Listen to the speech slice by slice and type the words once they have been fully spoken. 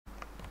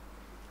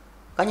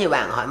Có nhiều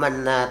bạn hỏi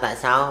mình tại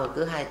sao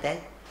cứ hay test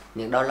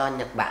những đôi loa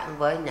Nhật Bản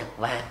với nhạc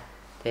vàng.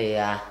 Thì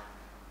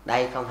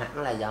đây không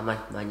hẳn là do mình,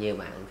 mà nhiều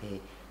bạn thì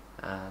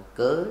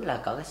cứ là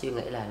có cái suy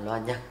nghĩ là loa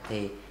Nhật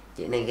thì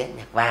chỉ nên ghép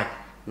nhạc vàng,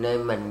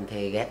 nên mình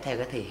thì ghép theo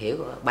cái thị hiếu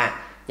của các bạn.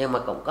 Nhưng mà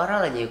cũng có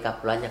rất là nhiều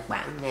cặp loa Nhật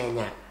Bản nghe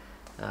nhạc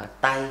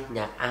tay,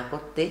 nhạc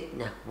acoustic,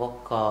 nhạc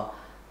vocal,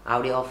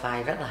 audio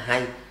file rất là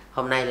hay.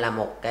 Hôm nay là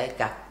một cái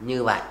cặp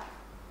như vậy,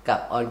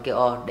 cặp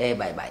Onkyo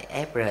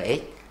d77frx.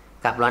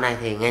 Cặp loa này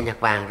thì nghe nhạc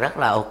vàng rất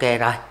là ok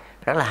rồi,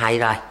 rất là hay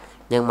rồi.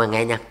 Nhưng mà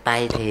nghe nhạc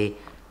tay thì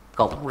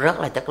cũng rất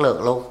là chất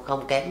lượng luôn,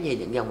 không kém gì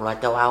những dòng loa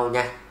châu Âu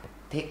nha.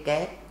 Thiết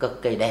kế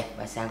cực kỳ đẹp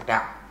và sang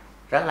trọng,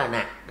 rất là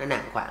nặng, nó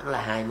nặng khoảng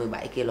là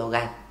 27 kg.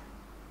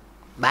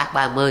 Bát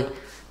 30,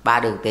 3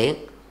 đường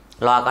tiếng,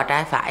 loa có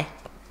trái phải,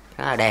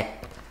 rất là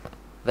đẹp.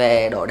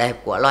 Về độ đẹp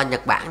của loa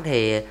Nhật Bản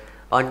thì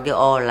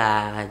Onkyo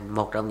là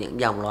một trong những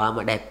dòng loa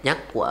mà đẹp nhất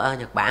của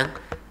Nhật Bản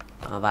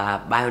và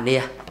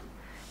Pioneer.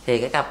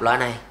 Thì cái cặp loa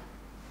này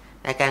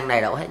đây căng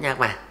đầy đủ hết nha các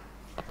bạn.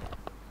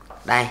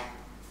 Đây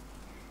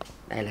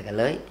là cái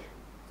lưới,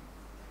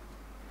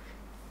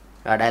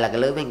 rồi đây là cái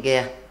lưới bên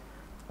kia,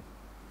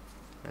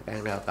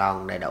 căng đều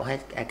còn đầy đủ hết,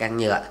 căng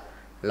nhựa,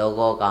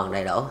 logo còn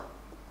đầy đủ.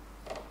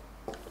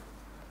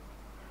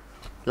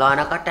 Loa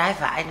nó có trái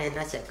phải nên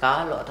nó sẽ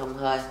có lỗ thông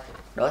hơi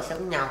đối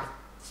xứng nhau,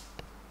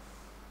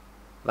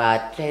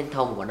 và trên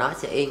thùng của nó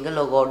sẽ in cái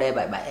logo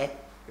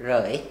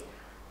d77frx,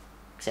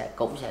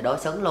 cũng sẽ đối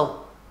xứng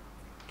luôn.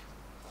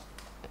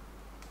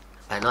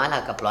 Phải nói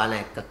là cặp loa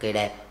này cực kỳ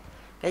đẹp.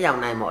 Cái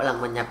dòng này mỗi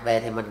lần mình nhập về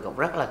thì mình cũng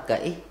rất là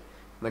kỹ,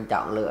 mình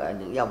chọn lựa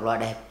những dòng loa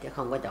đẹp chứ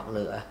không có chọn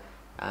lựa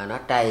nó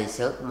trầy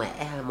xước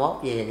mẻ 21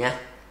 gì nha.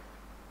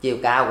 Chiều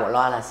cao của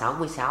loa là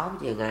 66,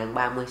 chiều ngang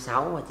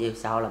 36 và chiều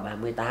sau là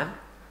 38.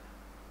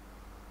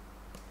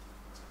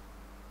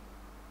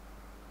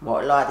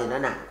 Mỗi loa thì nó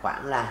nặng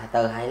khoảng là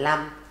từ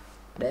 25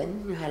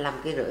 đến 25,5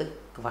 kg,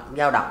 khoảng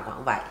dao động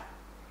khoảng vậy.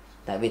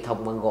 Tại vì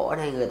thùng bằng gỗ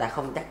nên người ta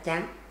không chắc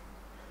chắn.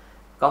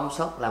 Công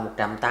suất là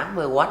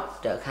 180W,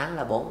 trở kháng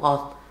là 4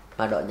 ohm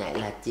và độ nhạy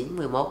là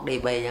 91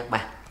 dB nha các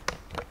bạn.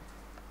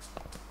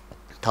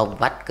 Thùng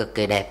vách cực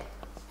kỳ đẹp,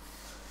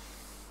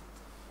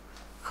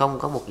 không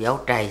có một dấu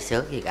trầy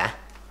xước gì cả.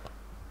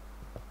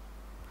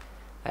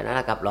 Phải nói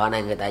là cặp loa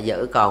này người ta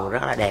giữ còn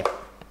rất là đẹp.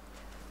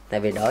 Tại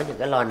vì đối với những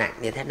cái loa nặng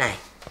như thế này,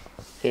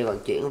 khi vận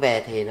chuyển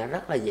về thì nó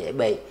rất là dễ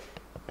bị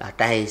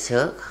trầy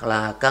xước hoặc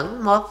là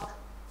cấn mốt.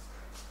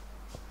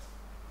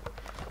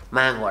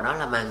 Màng của nó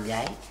là màng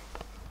giấy,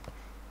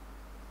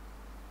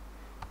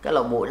 cái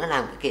lỗ mũi nó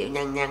làm cái kiểu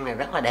nhăn nhăn này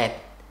rất là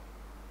đẹp.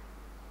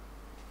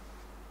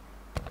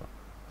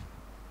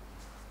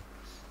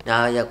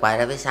 Rồi giờ quay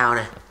ra phía sau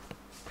nè,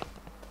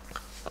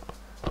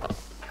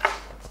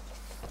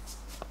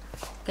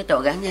 cái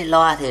chỗ gắn dây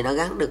loa thì nó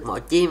gắn được mỏ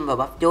chim và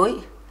bắp chuối.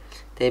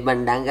 Thì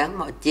mình đang gắn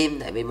mỏ chim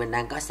tại vì mình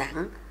đang có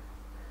sẵn,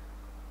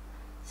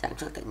 sản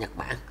xuất tại Nhật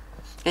Bản.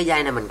 Cái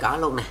dây này mình có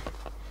luôn nè,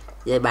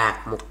 dây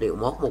bạc 1,1 triệu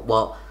một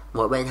bộ,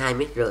 mỗi bên 2,5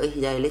 mét,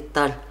 dây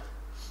Litten.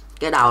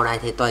 Cái đầu này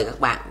thì tùy các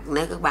bạn,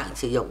 nếu các bạn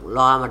sử dụng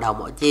loa mà đầu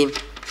mỏ chim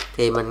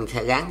thì mình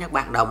sẽ gắn các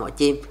bạn đầu mỏ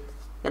chim.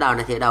 Cái đầu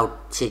này thì đầu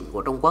xịn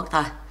của Trung Quốc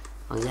thôi,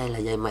 còn dây là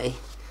dây Mỹ.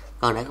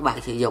 Còn nếu các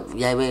bạn sử dụng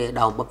dây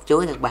đầu bắp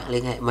chuối thì các bạn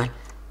liên hệ mình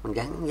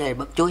gắn dây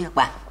bắp chuối các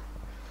bạn.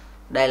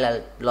 Đây là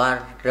loa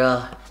R,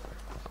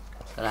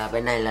 là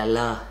bên này là L.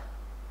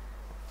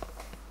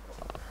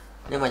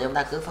 Nhưng mà chúng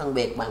ta cứ phân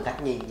biệt bằng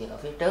cách nhìn ở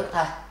phía trước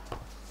thôi,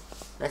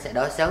 nó sẽ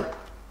đối xứng.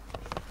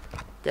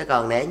 Chứ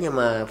còn nếu như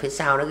mà phía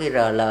sau nó ghi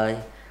RL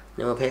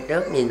nhưng mà phía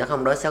trước nhìn nó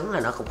không đối xứng là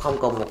nó cũng không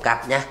cùng một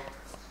cặp nha.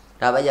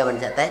 Rồi bây giờ mình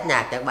sẽ test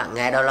nhạc cho các bạn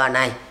nghe đôi loa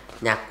này,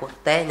 nhạc quốc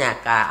tế,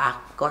 nhạc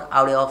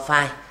audio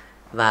file.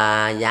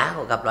 Và giá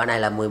của cặp loa này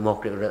là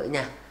 11,5 triệu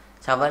nha.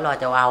 So với loa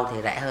châu Âu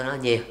thì rẻ hơn nó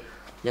nhiều,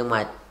 nhưng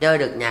mà chơi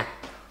được nhạc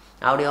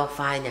audio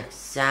file, nhạc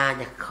xa,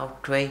 nhạc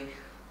country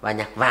và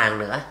nhạc vàng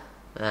nữa.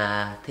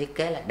 Thiết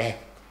kế lại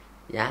đẹp,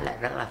 giá lại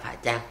rất là phải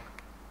chăng.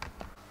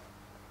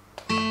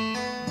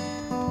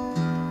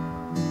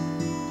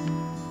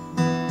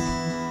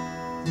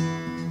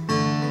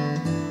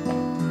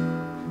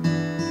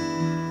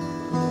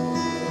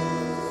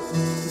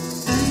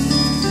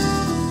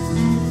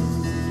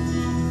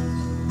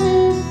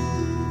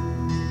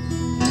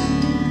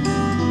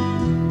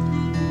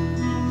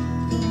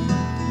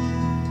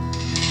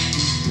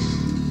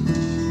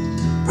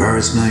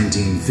 Paris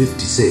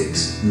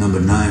 1956,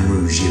 number 9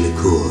 Rue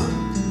Gillicourt.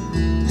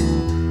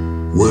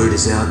 Word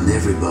is out and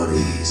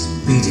everybody's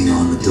beating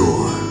on the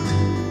door.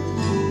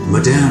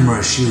 Madame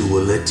Rashu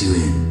will let you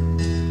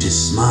in.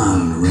 Just smile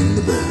and ring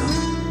the bell.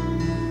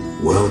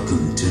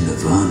 Welcome to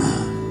Nirvana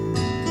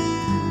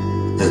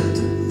at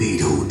the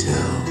Beat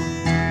Hotel.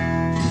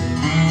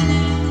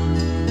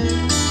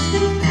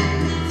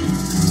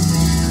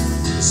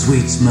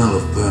 Sweet smell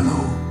of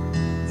Pernod,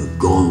 a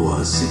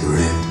Gauloise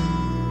cigarette.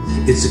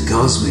 It's a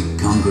cosmic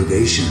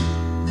congregation,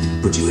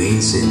 but you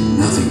ain't seen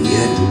nothing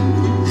yet.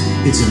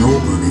 It's an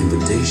open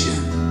invitation,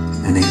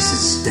 an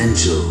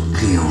existential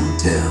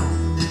clientele,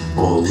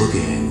 all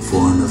looking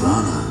for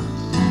Nirvana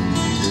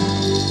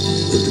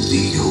at the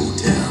Beat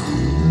Hotel.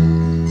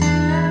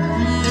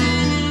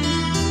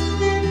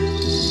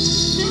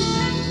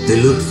 They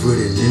looked for it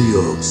in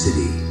New York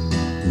City,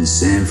 in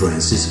San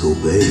Francisco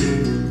Bay.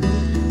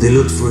 They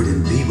looked for it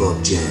in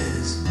bebop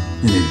jazz,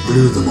 and it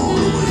blew them all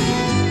away.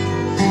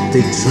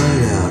 They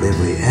tried out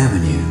every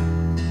avenue,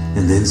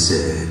 and then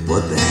said,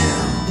 what the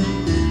hell?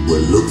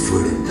 We'll look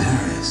for it in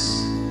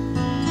Paris,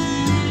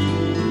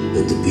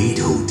 at the Beat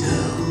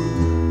Hotel.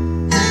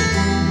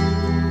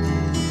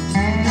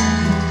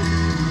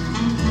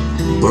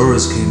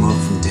 Burroughs came up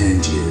from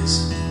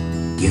Tangiers,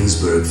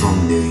 Ginsberg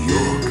from New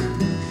York,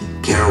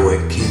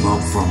 Kerouac came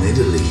up from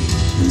Italy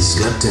and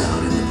slept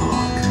out in the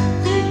park.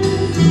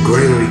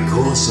 Gregory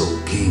Corso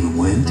came and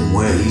went, and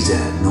where he's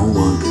at no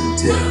one can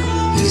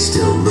tell. He's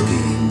still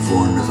looking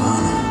for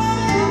Nirvana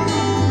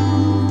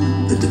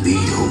at the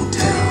Beat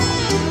Hotel.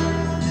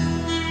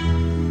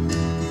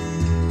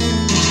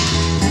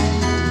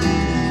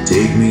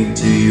 Take me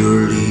to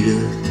your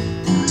leader,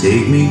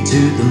 take me to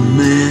the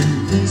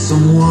man.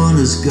 Someone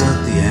has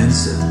got the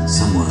answer,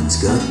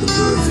 someone's got the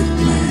perfect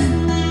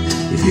plan.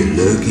 If you're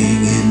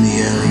lurking in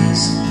the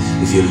alleys,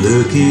 if you're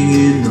lurking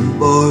in the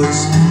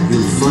bars,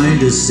 you'll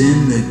find us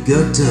in the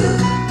gutter,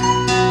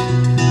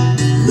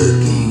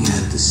 looking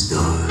at the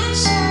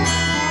stars.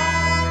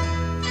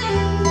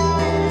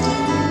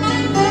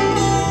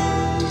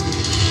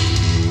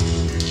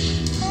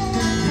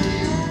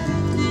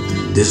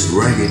 This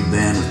ragged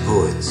band of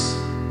poets,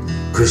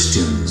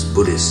 Christians,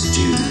 Buddhists,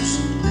 Jews,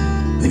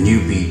 a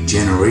new beat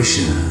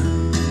generation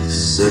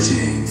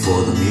searching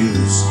for the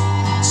muse.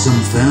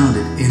 Some found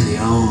it in the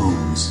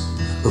arms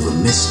of a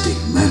mystic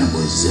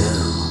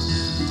mademoiselle,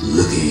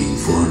 looking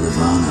for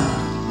Nirvana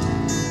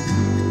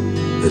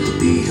at the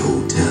Beat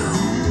Hotel.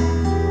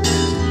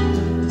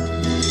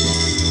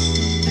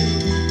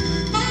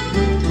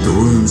 The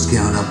rooms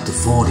count up to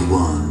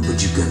 41,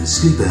 but you can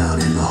sleep out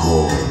in the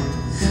hall.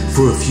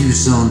 For a few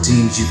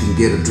centines you can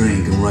get a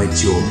drink and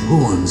write your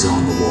poems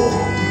on the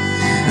wall.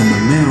 And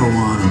the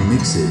marijuana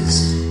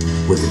mixes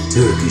with the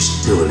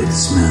Turkish toilet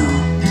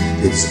smell.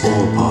 It's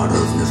all part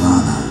of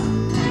Nirvana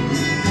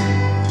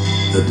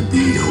at the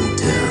Beat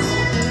Hotel.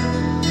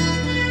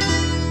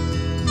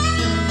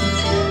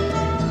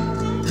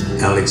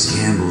 Alex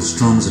Campbell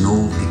strums an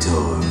old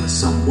guitar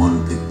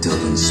someone picked up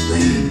in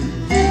Spain.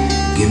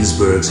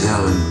 Ginsberg's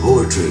howling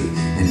poetry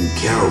and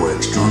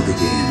Kerouac's drunk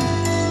again.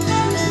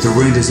 The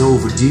rent is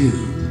overdue,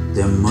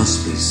 there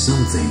must be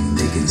something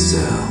they can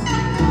sell.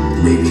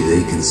 Maybe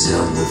they can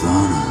sell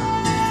Nirvana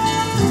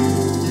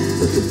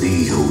at the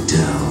Beat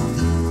Hotel.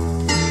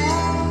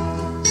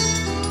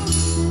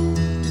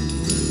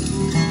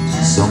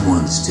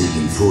 Someone's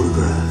taking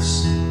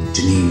photographs.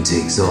 Janine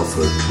takes off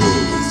her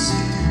clothes.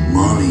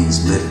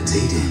 Marlene's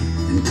meditating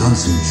and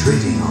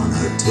concentrating on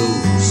her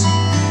toes.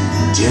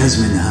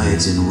 Jasmine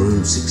hides in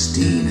room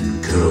 16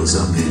 and curls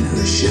up in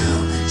her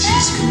shell.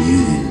 She's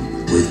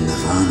communing with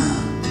Nirvana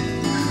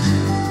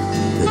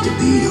at the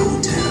Beat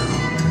Hotel.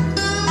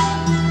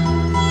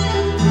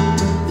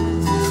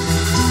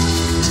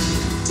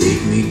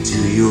 Take me to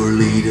your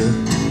leader,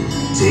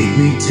 take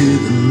me to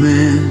the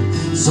man.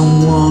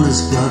 Someone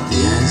has got the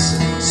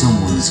answer,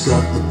 someone's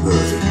got the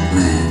perfect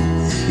plan.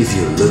 If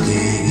you're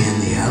looking in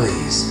the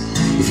alleys,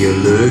 if you're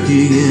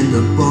lurking in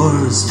the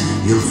bars,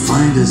 you'll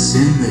find us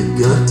in the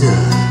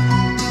gutter,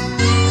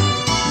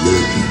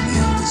 lurking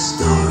in the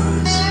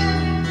stars.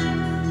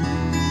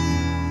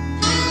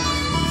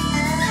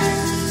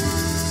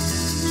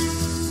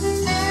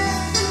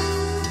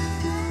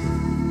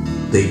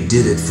 They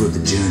did it for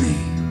the journey,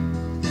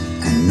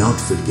 and not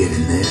for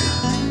getting there.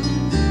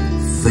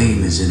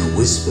 Fame is in a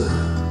whisper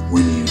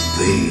when you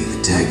pay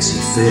the taxi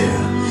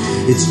fare.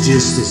 It's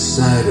just this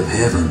side of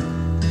heaven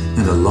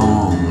and a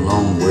long,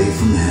 long way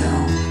from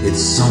hell. It's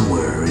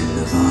somewhere in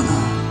Nirvana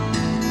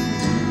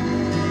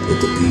at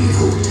the Beat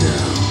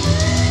Hotel.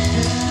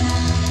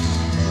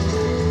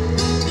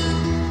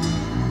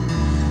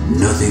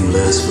 Nothing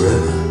lasts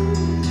forever,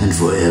 and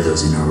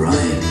forever's in a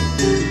rhyme.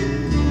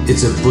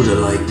 It's a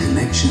Buddha-like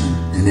connection,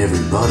 and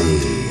everybody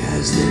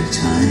has their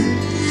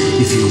time.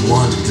 If you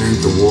want to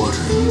drink the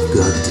water, you've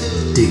got to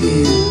dig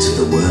into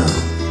the well,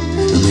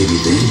 and maybe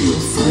then you'll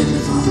find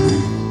Nirvana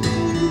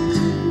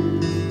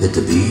at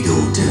the Beat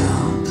Hotel.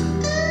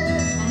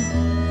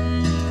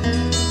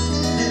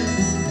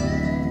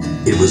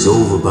 It was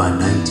over by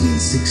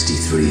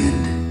 1963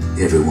 and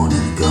everyone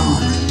had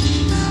gone,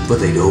 but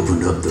they'd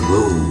opened up the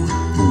road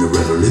and the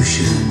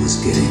revolution was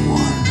getting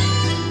won.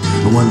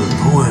 And when the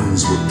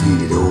poems were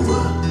painted over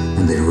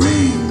and they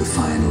rang the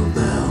final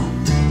bell,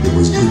 it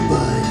was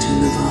goodbye to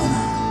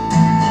Nirvana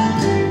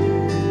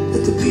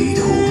at the Beat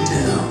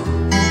Hotel.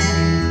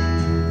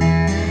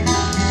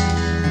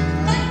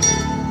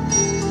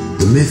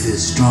 The myth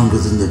is stronger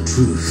than the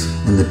truth,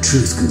 and the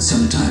truth can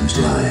sometimes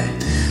lie.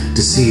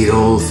 To see it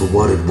all for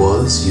what it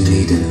was, you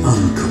need an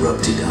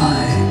uncorrupted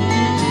eye.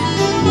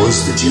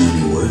 Was the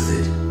journey worth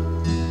it?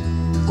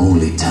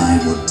 Only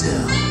time would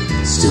tell.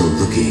 Still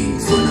looking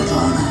for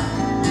Nirvana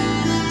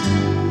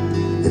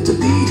at the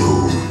Beat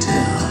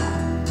Hotel.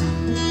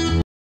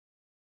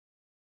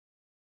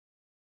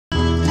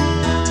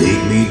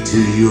 Take me to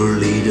your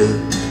leader,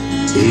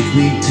 take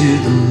me to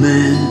the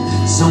man.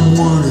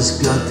 Someone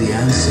has got the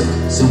answer,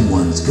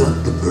 someone's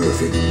got the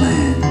perfect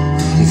plan.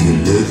 If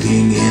you're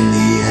lurking in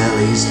the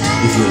alleys,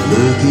 if you're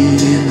lurking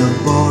in the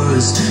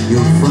bars,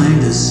 you'll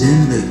find us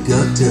in the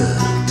gutter,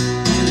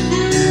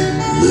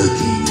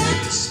 looking at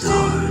the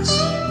stars.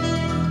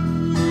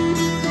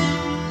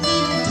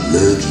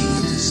 Looking